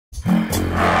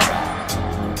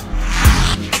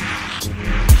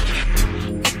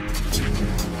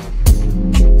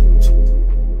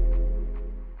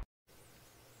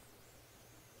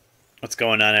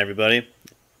going on, everybody?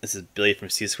 This is Billy from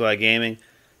C-Squad Gaming,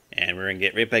 and we're going to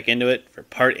get right back into it for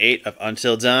part 8 of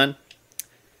Until Dawn.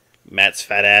 Matt's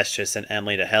fat ass just sent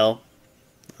Emily to hell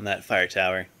on that fire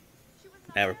tower.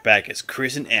 Now we're back as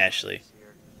Chris and Ashley.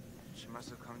 She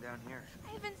must have come down here.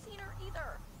 I haven't seen her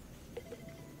either.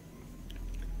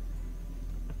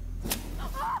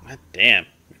 God damn.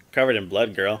 You're covered in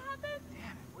blood, girl. Damn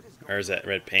it, what is going Or is that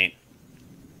red paint?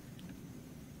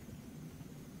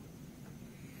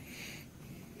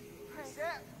 Chris,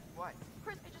 What?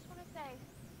 Chris, I just want to say,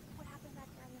 what happened back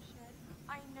there in the shed?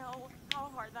 I know how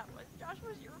hard that was. Josh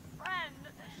was your friend.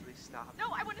 Ashley, stop. No,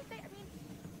 I want to say, thank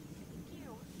you.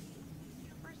 You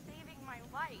for saving my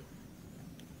life.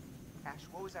 Ash,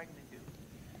 what was I gonna do?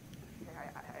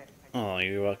 Oh,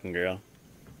 you're welcome, girl.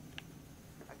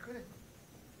 I couldn't.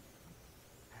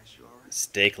 Ash, you alright?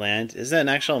 Stakeland. Is that an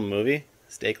actual movie?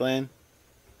 Stakeland?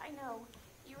 I know.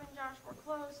 You and Josh were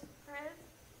close, Chris.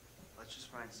 Let's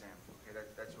just find Sam, okay?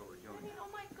 That's what we're I doing. mean, oh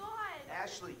my God.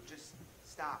 Ashley, just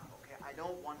stop, okay? I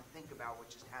don't want to think about what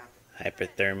just happened.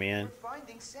 Hypothermia. We're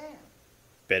finding Sam.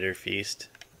 Better feast.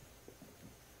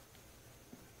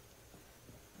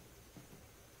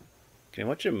 Can I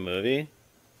watch a movie?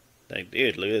 Like,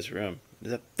 dude, look at this room.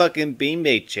 There's a fucking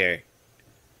beanbag chair.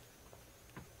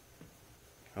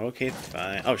 Okay,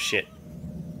 fine. Oh, shit.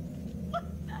 What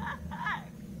the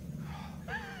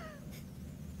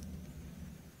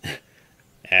heck?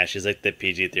 Ash is like the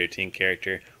PG-13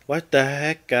 character. What the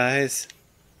heck, guys?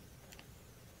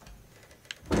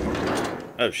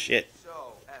 Oh, shit.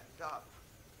 So effed up.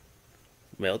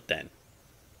 Well then.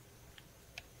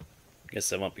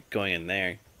 Guess I won't be going in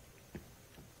there.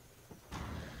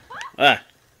 Ah!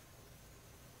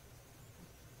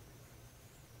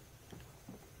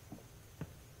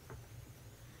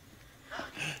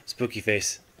 Spooky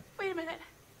face. Wait a minute.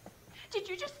 Did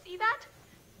you just see that?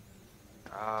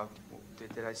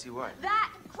 Did I see what?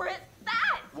 That, Chris,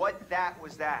 that! What that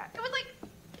was that? It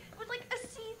was like a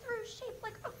see-through shape,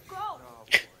 like a ghost. Oh,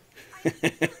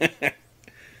 boy.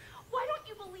 Why don't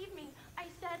you believe me? I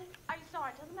said I saw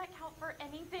it. Doesn't that count for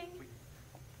anything?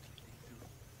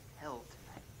 Hell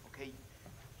tonight, okay?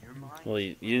 Your mind. Well,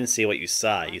 you didn't see what you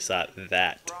saw. You saw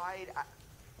that. Pride.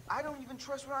 I don't even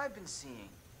trust what I've been seeing.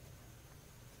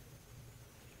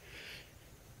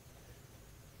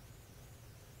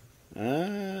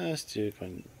 Let's do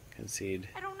concede.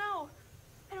 I don't know.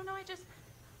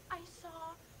 I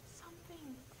saw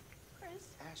something. Chris?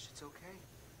 Ash, it's okay.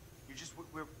 You're just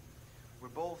we're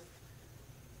both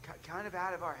kind of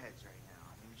out of our heads right now.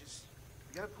 I mean,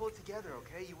 we gotta pull it together,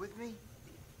 okay? You with me?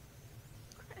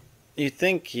 You'd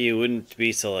think you wouldn't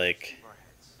be so like, Our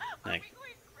heads. Are like, we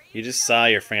going crazy? you just saw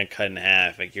your friend cut in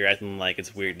half. Like, you're acting like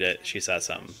it's weird that she saw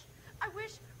something. I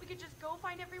wish we could just go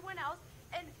find everyone else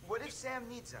and... What if Sam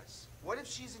needs us? What if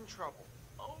she's in trouble?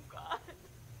 Oh, God.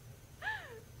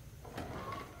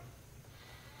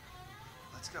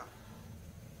 Let's go.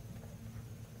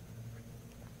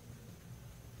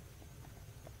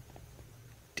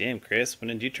 Damn, Chris, when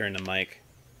did you turn the mic?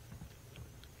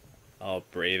 All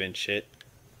brave and shit.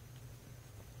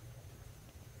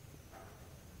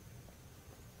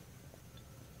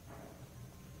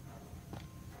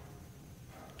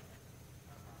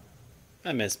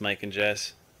 I miss Mike and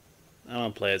Jess. I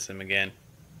want to play as them again.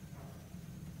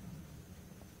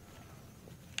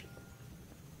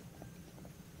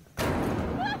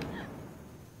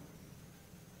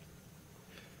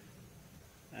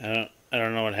 I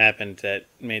don't know what happened that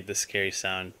made the scary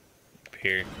sound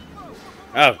appear.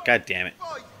 Oh, god damn it.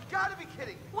 Oh, you gotta be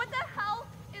kidding me. What the hell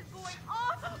is going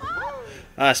on?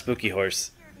 Ah, spooky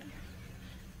horse.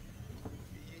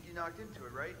 You knocked into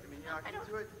it, right? I mean, you knocked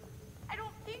into it? I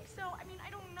don't think so. I mean, I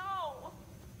don't know.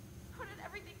 How did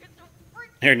everything get so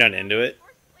freaky? You're not into it?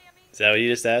 Is that what you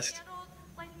just asked? Candles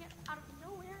lighting it out of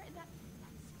nowhere, and that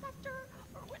specter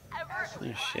or whatever.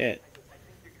 Oh, shit. I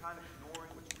think you're kind of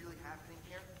ignoring what's really happening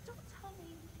here. Don't tell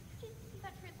me you didn't see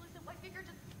that translucent white figure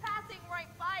just passing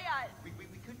right by us. We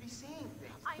could be seeing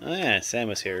things. Oh yeah, Sam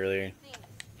was here earlier.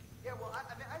 Yeah, well,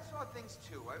 I mean, I saw things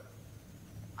too.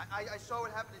 I saw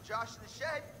what happened to Josh in the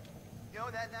shed. You know,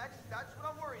 that's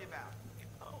what I'm worried about.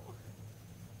 Oh,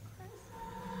 Chris.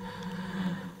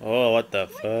 Oh, what the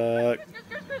fuck?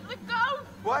 Chris, the ghost!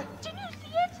 What? Didn't you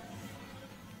see it?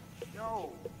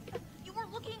 No. You were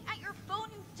looking at your phone,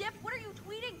 you dip. What are you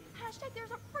tweeting? Hashtag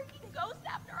there's a freaking ghost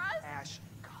after us. Ash,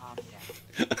 calm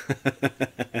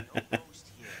down. No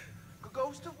ghost here.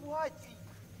 Ghost of what?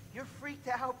 You're freaked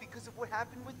out because of what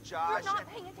happened with Josh. You're not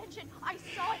paying attention. I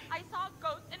saw it. I saw a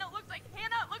ghost, and it looks like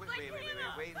Hannah. It looks like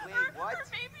Hannah. Wait, Her what?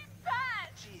 baby's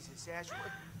pet. Jesus, Ash,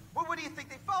 What do you think?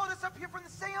 They followed us up here from the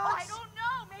seance? Oh, I don't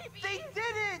know, maybe. They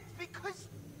didn't, because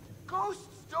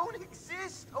ghosts don't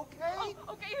exist, okay? Oh,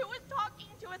 okay, who was talking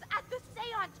to us at the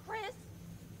seance, Chris?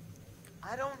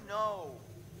 I don't know.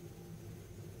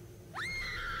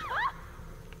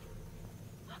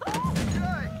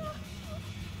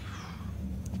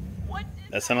 What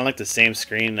did That sounded like the same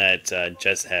scream that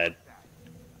Jess had.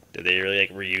 Did they really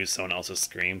like reuse someone else's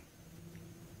scream?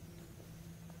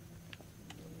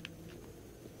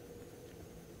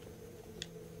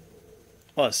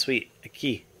 Oh, sweet. A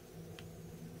key.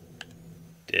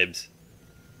 Dibs.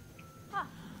 Huh,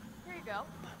 here you go.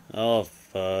 Oh,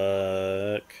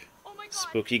 fuck. Oh my god.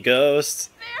 Spooky ghosts.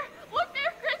 There! Look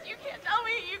there, Chris! You can't tell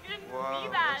me you didn't see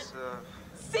that!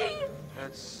 See?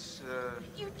 That's,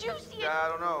 You do see it! I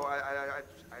don't know. I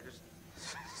just...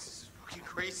 This is fucking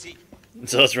crazy.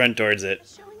 So let's run towards it.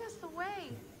 It's showing us the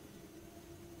way.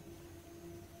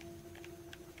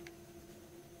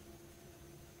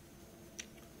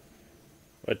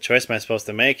 What choice am I supposed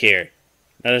to make here?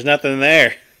 No, there's nothing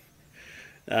there.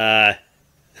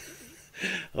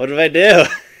 What do I do?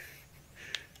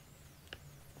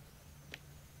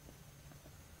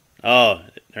 Oh,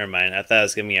 never mind. I thought it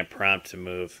was giving me a prompt to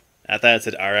move. I thought it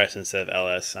said RS instead of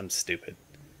LS. I'm stupid.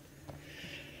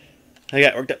 I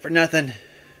got worked up for nothing.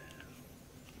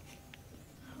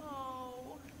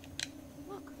 Oh.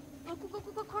 Look,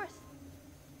 Chris.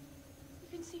 You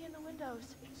can see in the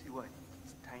windows. See what?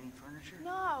 It's tiny furniture?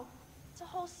 No. It's a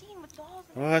whole scene with dolls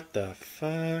in it. What the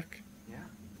fuck? Yeah.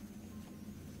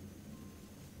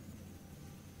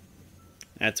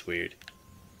 That's weird.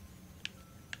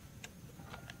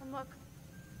 And look.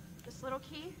 This little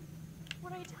key.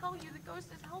 What I tell you, the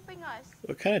ghost is helping us.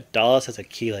 What kind of doll has a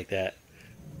key like that?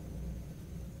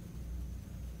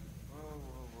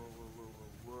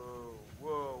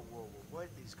 Whoa. What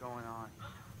is going on?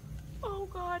 Oh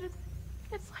god, it's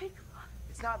like...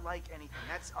 It's not like anything.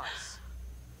 That's us.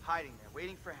 Hiding there,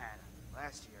 waiting for Hannah.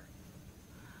 Last year.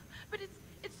 But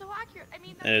it's so accurate. I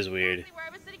mean, that's That is weird. exactly where I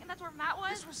was sitting, and that's where Matt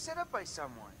was. This was set up by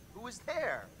someone. Who was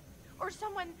there? Or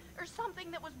someone, or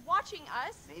something that was watching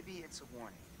us. Maybe it's a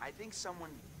warning. I think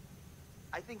someone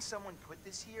put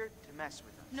this here to mess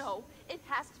with us. No, it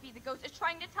has to be the ghost. It's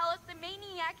trying to tell us the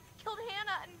maniac killed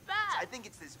Hannah and Beth. I think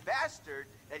it's this bastard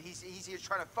that he's here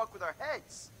trying to fuck with our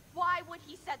heads. Why would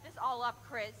he set this all up,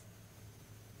 Chris?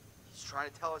 He's trying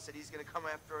to tell us that he's gonna come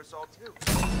after us all too.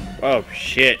 Oh,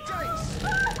 shit.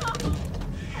 Yikes!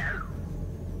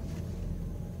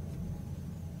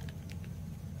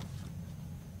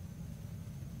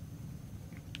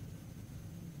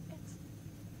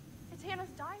 It's Hannah's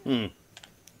diary.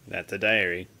 That's a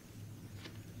diary.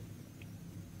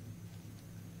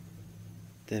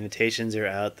 The invitations are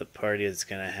out. The party is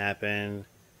gonna happen.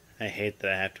 I hate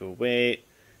that I have to wait.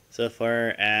 So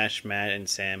far, Ash, Matt, and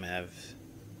Sam have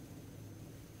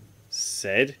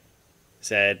said,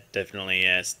 definitely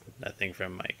yes. Nothing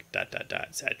from Mike. ...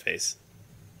 Sad face.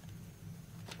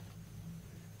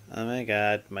 Oh my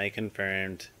god, Mike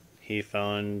confirmed. He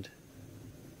phoned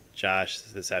Josh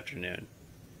this afternoon.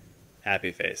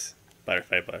 Happy face.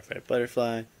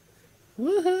 Butterfly.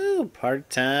 Woohoo! Party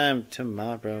time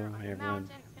tomorrow, everyone.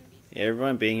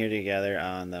 Everyone being here together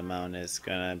on the mountain is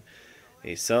gonna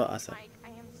be so awesome. Mike, I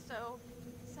am so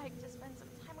psyched to spend some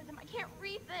time with him. I can't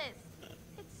read this.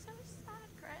 It's so sad,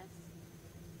 Chris.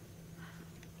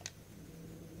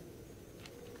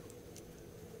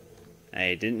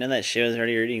 I didn't know that she was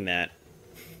already reading that.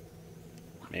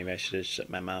 Maybe I should have shut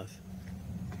my mouth.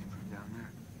 Down there.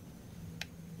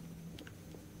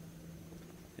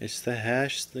 It's the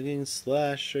hash-slinging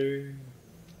slasher.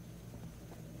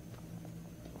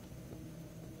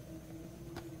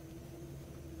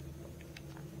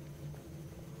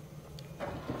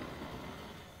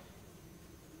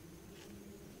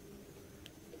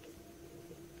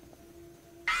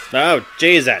 Oh,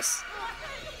 Jesus!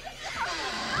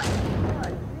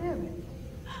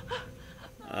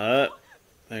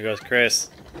 There goes Chris.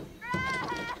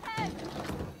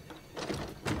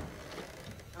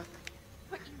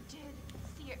 But you did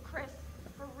see it, Chris.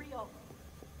 For real.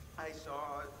 I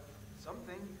saw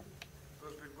something.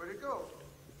 But where'd it go?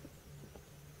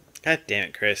 God damn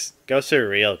it, Chris. Ghosts are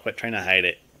real. Quit trying to hide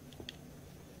it.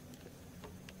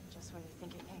 Just when you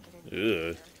think it can't get any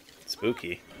Ooh,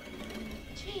 spooky.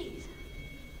 Jeez.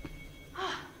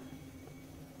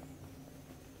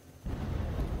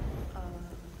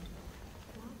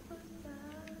 What was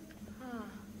that?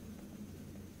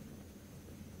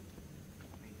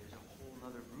 I mean, there's a whole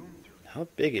nother room through it. How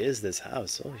big is this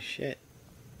house? Holy shit.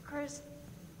 Chris,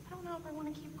 I don't know if I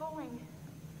want to keep going.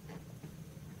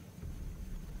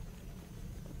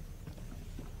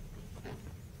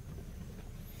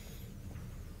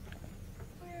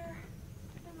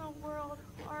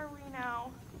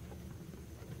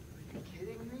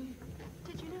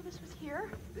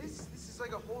 here? This is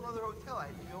like a whole other hotel. I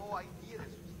had no idea this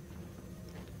was.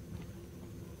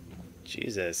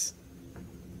 Jesus.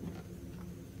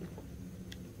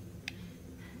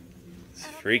 It's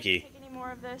I don't freaky. think I can take any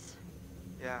more of this.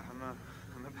 Yeah, I'm about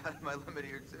at my limit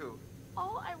here too.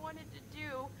 All I wanted to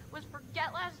do was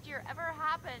forget last year ever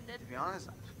happened. And To be honest,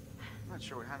 I'm not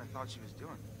sure what Hannah thought she was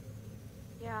doing.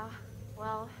 yeah,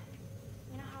 well,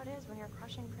 you know how it is when you're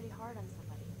crushing pretty hard on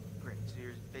somebody. Great. So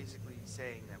you're basically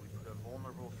saying that we put a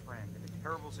vulnerable friend in a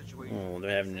terrible situation. Oh,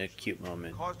 they're having a cute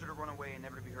moment. Caused her to run away and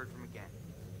never to be heard from again.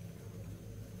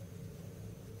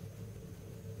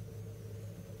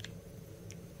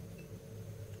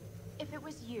 If it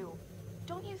was you,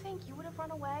 don't you think you would have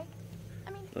run away?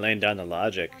 I mean, Laying down the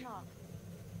logic run off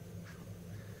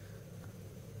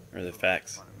or the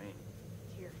facts. Fun of me.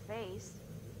 to your face.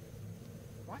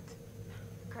 What?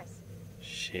 Chris,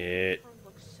 Shit. her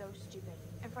looks so stupid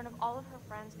in front of all of her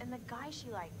friends and the guy she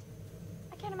liked.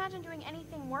 I can't imagine doing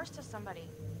anything worse to somebody.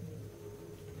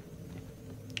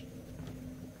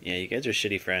 Yeah, you guys are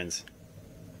shitty friends.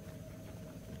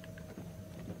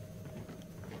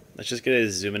 Let's just get a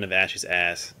zoom in of Ash's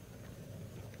ass.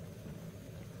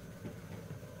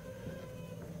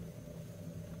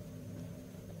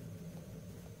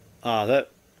 Aw,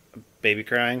 that baby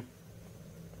crying.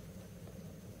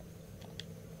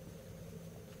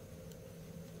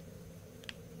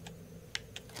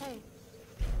 Hey,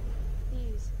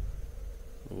 these,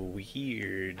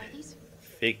 Weird. are these,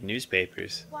 Fake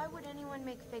newspapers. why would anyone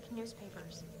make fake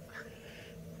newspapers?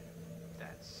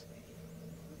 That's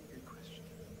a really good question.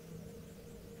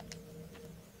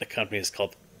 The company is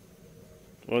called...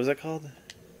 What was that called?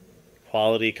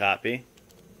 Quality Copy.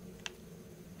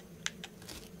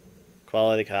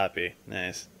 Quality Copy.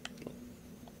 Nice.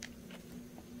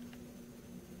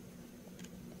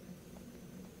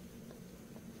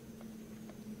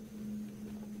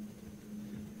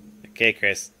 Okay,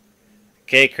 Chris.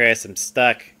 Okay, Chris, I'm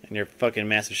stuck on your fucking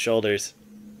massive shoulders.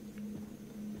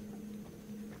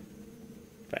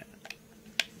 But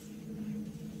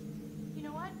You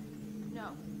know what?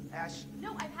 No. Ash,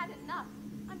 No, I've had enough.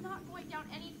 I'm not going down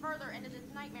any further into this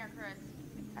nightmare, Chris.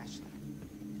 Ashley,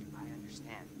 I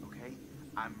understand, okay?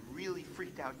 I'm really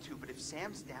freaked out too, but if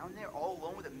Sam's down there all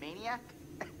alone with a maniac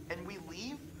and we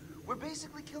leave, we're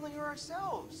basically killing her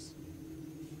ourselves.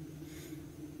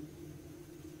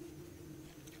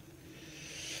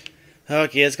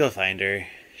 okay, let's go find her.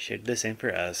 She'd do the same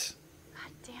for us.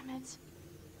 God damn it.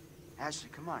 Ashley,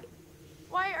 come on.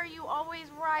 Why are you always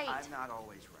right? I'm not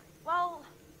always right. Well,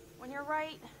 when you're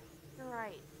right, you're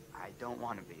right. I don't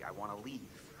want to be. I want to leave.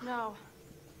 No.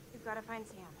 You've got to find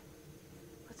Sam.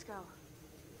 Let's go.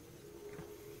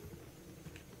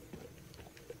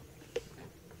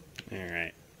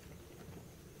 Alright.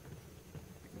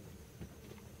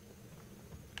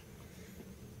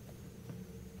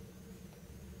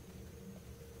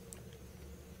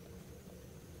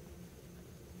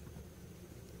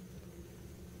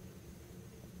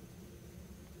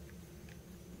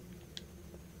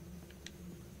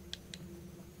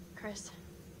 Chris,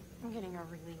 I'm getting a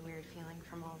really weird feeling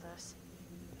from all this.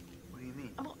 What do you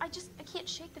mean? Well, I can't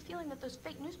shake the feeling that those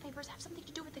fake newspapers have something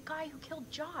to do with the guy who killed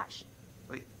Josh.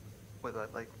 Wait,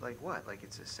 like what? Like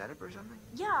it's a setup or something?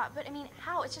 Yeah, but I mean,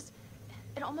 how? It's just,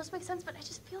 it almost makes sense, but it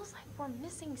just feels like we're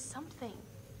missing something.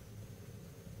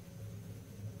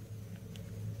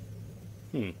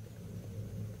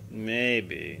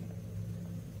 Maybe.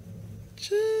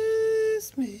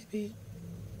 Just maybe.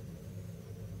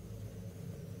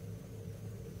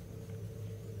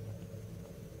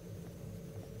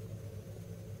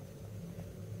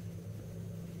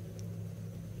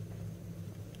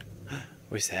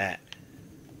 What's that?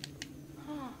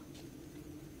 Huh.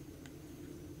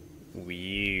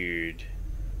 Weird.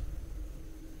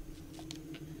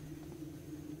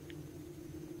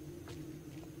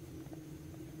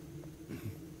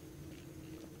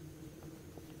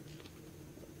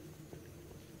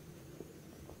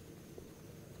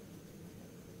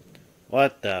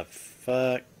 What the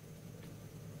fuck?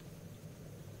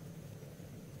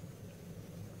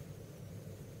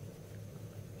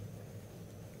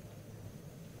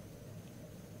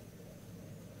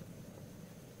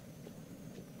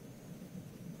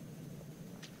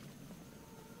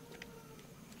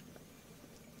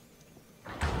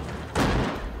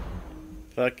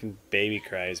 Fucking baby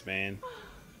cries, man.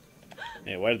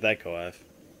 Hey, why did that go off?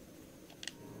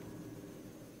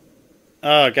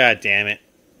 Oh, god damn it.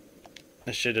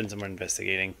 I should have done some more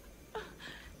investigating.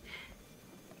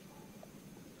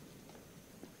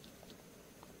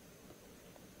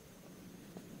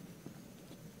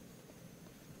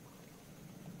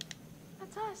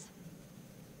 That's us.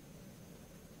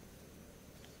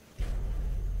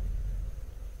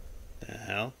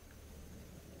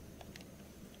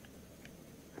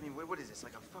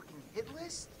 fucking hit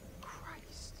list?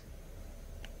 Christ.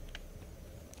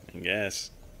 I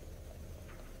guess.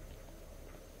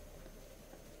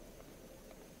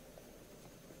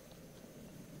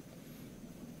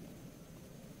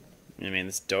 I mean,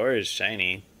 this door is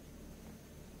shiny.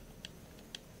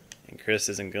 And Chris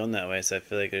isn't going that way, so I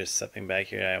feel like there's something back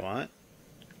here I want.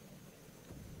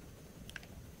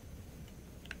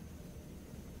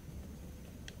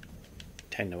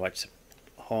 Time to watch some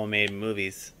homemade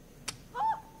movies. Hello?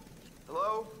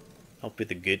 Oh, I'll be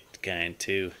the good kind,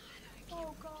 too.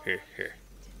 oh God. Here.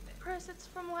 Chris, it's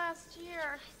from last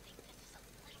year.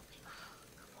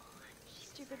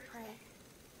 Stupid prank.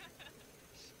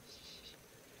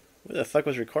 Who the fuck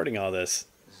was recording all this?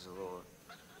 This is a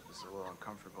little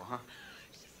uncomfortable, huh?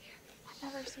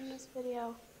 I've never seen this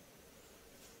video.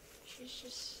 She's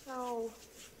just so...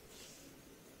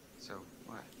 So,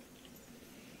 what?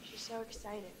 She's so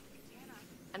excited.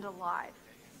 And alive.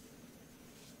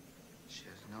 She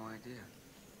has no idea.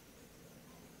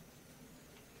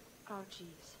 Oh,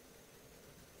 jeez.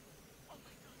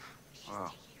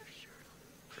 Wow.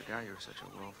 Forgot you were such a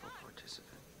willful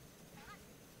participant.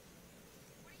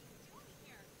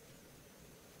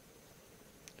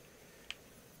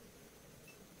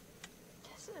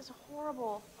 This is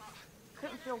horrible.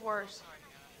 Couldn't feel worse.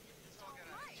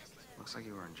 Looks like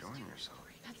you were enjoying yourself.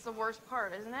 That's the worst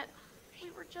part, isn't it?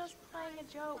 We were just playing a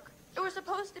joke. It was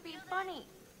supposed to be funny.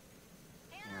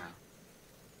 Yeah.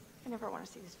 I never want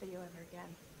to see this video ever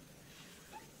again.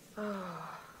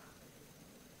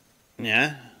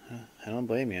 Yeah, I don't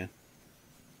blame you.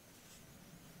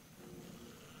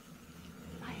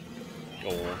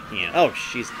 Oh, yeah. Oh,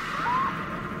 she's...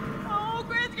 Oh,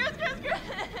 Chris!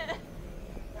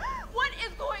 What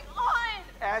is going on?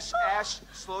 Ash,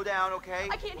 slow down, okay?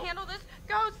 I can't handle this.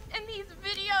 Ghosts and these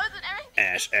videos and everything.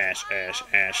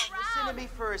 Ash. Listen to me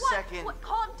for a What? second. What?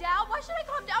 Calm down? Why should I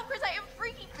calm down, Chris? I am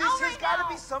freaking This out has right got now.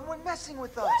 to be someone messing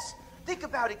with us. Think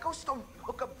about it. Ghosts don't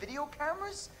hook up video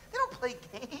cameras. They don't play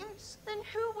games. Then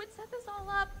who would set this all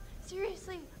up?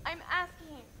 Seriously, I'm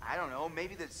asking. I don't know.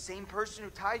 Maybe the same person who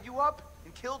tied you up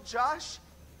and killed Josh?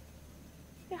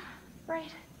 Yeah, right.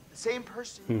 The same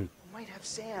person who might have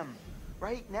Sam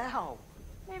right now.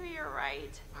 Maybe you're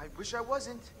right. I wish I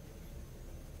wasn't.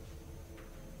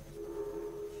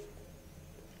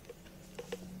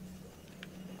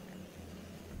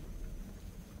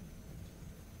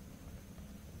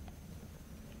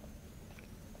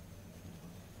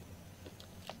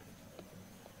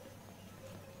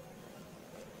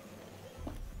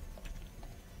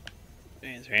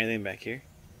 Is there anything back here?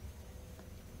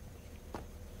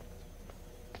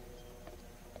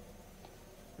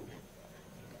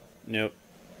 Nope.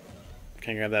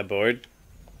 Can I grab that board?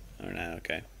 Oh, no,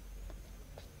 okay.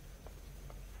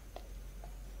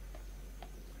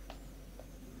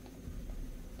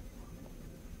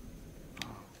 Oh,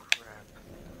 crap.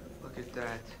 Look at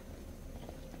that.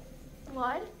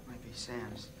 Blood? Might be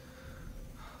Sam's.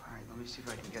 All right, let me see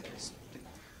if I can get this.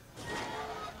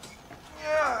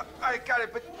 Yeah, I got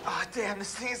it, but... Oh, damn,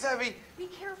 this thing is heavy. Be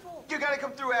careful. You gotta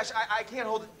come through, Ash. I can't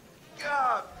hold it.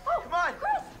 Oh, Come on.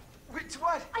 Chris! Wait,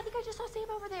 what? I think I just saw Sam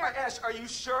over there. Ash, are you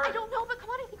sure? I don't know, but come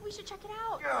on, I think we should check it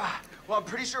out. Well, I'm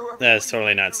pretty sure... That is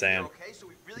totally not Sam. Okay, so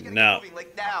we really gotta No. get moving,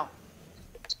 like now.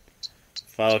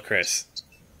 Follow Chris.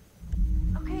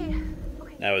 Okay.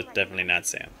 That was right. definitely not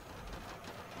Sam.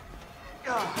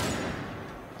 Oh,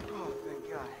 thank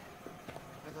God.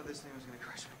 I thought this thing was gonna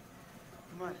crush me.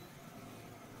 Come on.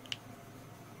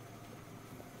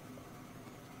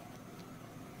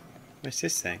 What's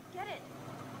this thing? Get it?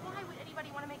 Why would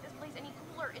anybody want to make this place any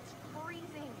cooler? It's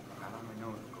freezing. I don't really know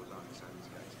what goes on inside these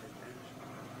guys' head,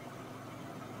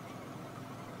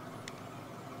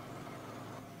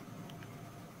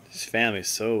 This family's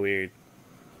so weird.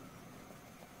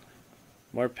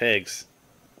 More pigs.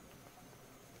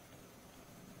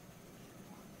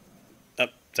 Oh,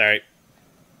 sorry.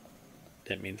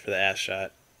 Didn't mean for the ass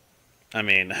shot. I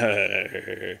mean,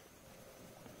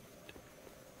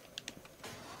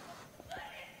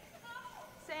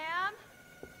 Sam?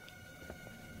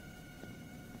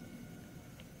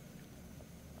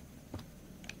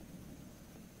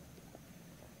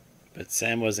 but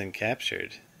Sam wasn't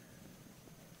captured.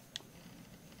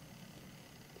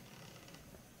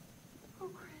 Oh,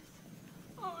 Chris.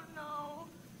 Oh, no.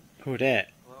 Who that?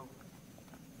 Hello?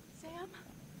 Sam?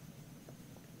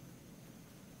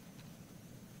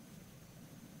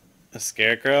 A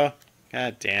scarecrow?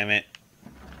 God damn it.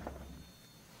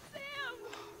 Sam!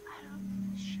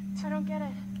 I don't get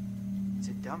it. It's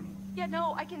a dummy. Yeah,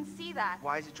 no, I can see that.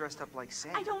 Why is it dressed up like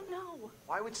Sam? I don't know.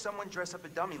 Why would someone dress up a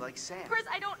dummy like Sam? Chris,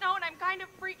 I don't know, and I'm kind of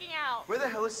freaking out. Where the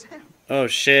hell is Sam? Oh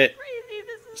shit. Crazy,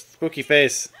 this Spooky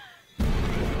face.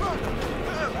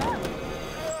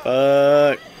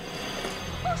 Fuck.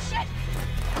 Oh shit!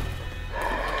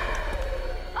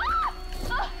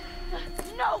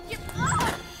 No, get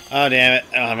off! Oh damn it!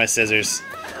 I don't have my scissors.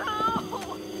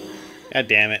 God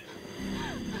damn it!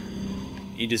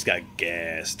 You just got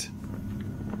gassed.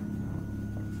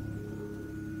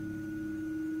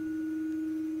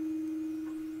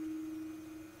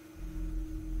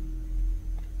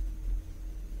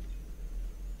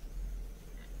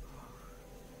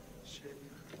 Shit.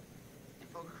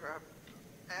 Oh crap.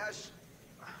 Ash.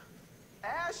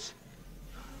 Ash.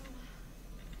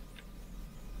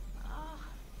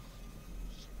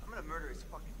 I'm gonna murder his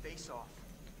fucking face off.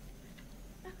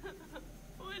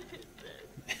 What is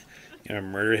this? You're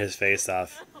gonna murder his face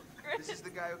off. This is the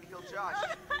guy who killed Josh.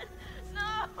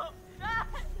 No! God!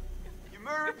 You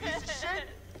murdered piece of shit.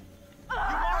 Look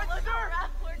monster! around.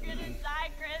 We're gonna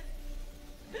die, Chris.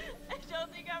 I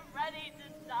don't think I'm ready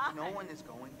to die. No one is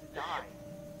going to die.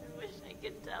 I wish I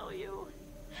could tell you.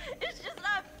 It's just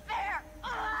not fair.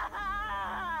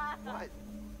 What?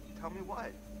 Tell me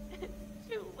what? It's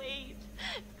too late.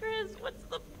 Chris, what's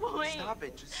the point? Stop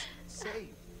it. Just say.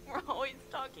 We're always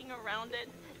talking around it.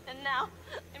 And now,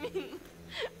 I mean,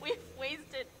 we've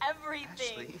wasted everything.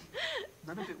 Ashley,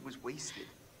 none of it was wasted.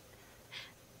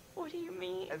 What do you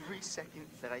mean? Every second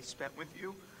that I spent with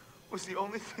you was the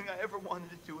only thing I ever wanted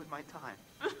to do with my time.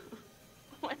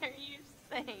 What are you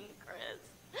saying, Chris?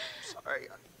 Sorry.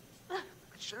 I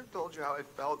should have told you how I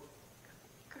felt.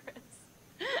 Chris.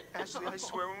 Ashley, I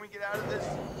swear when we get out of this.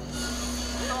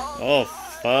 Oh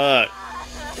fuck!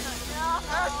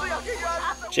 Ashley, I'll get you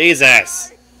out of this.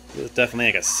 Jesus! This is definitely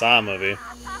like a Saw movie.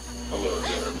 Hello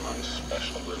there, my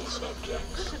special little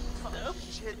subjects. So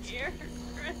Shit. scared,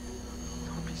 Chris.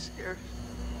 Don't be scared.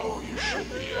 Oh, you should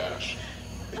be, Ash.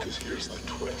 Because here's the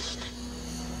twist.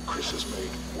 Chris has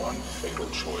made one fatal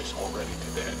choice already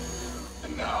today.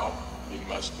 And now, he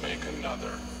must make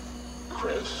another.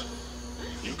 Chris,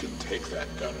 you can take that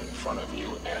gun in front of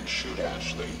you and shoot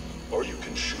Ashley, or you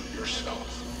can shoot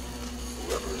yourself.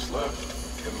 Whoever is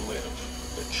left can live.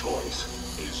 The choice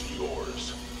is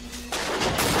yours.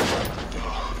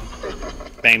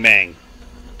 Bang bang.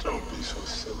 Don't be so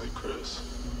silly, Chris.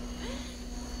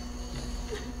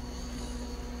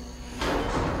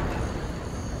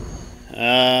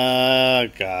 Oh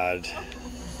god.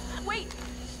 Wait!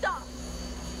 Stop!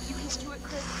 You can do it,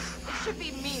 Chris. It should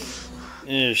be me.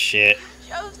 Oh shit.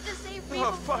 Chose to save me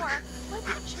Oh, before. fuck. Let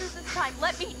me choose this time.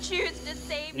 Let me choose to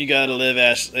save You gotta live,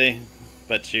 Ashley.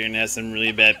 But you're gonna have some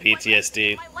really bad What happened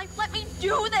PTSD. in my life? Let me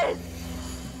do this!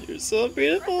 You're so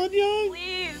beautiful and young.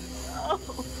 Please! Oh,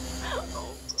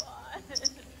 oh God.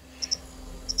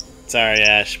 Sorry,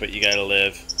 Ash, but you gotta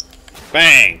live.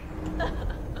 Bang!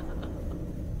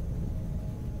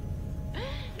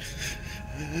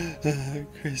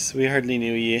 Chris, we hardly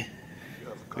knew you.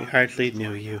 We hardly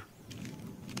knew you.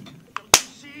 Don't you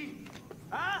see?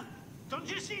 Huh? Don't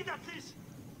you see that this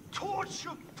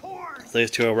torture porn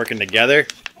Those two are working together.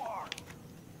 for?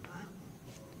 Huh?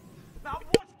 Now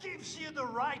what gives you the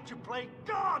right to play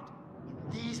God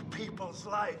in these people's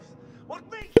lives? What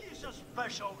makes you so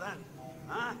special then?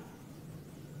 Huh?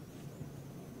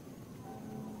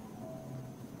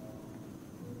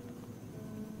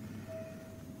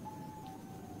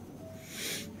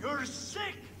 You're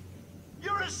sick!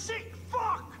 You're a sick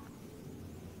fuck!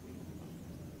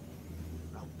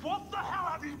 Now what the hell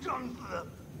have you done to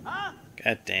them? Huh?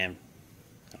 God damn.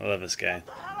 I love this guy. What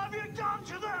the hell have you done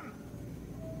to them?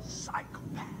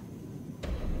 Psychopath.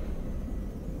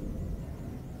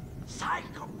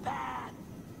 Psychopath.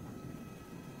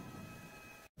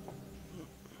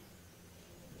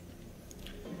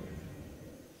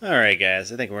 Alright,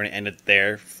 guys. I think we're going to end it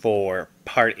there for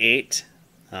part 8.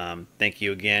 Thank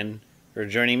you again for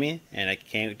joining me, and I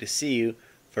can't wait to see you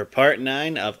for part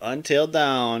 9 of Until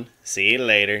Dawn. See you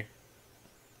later.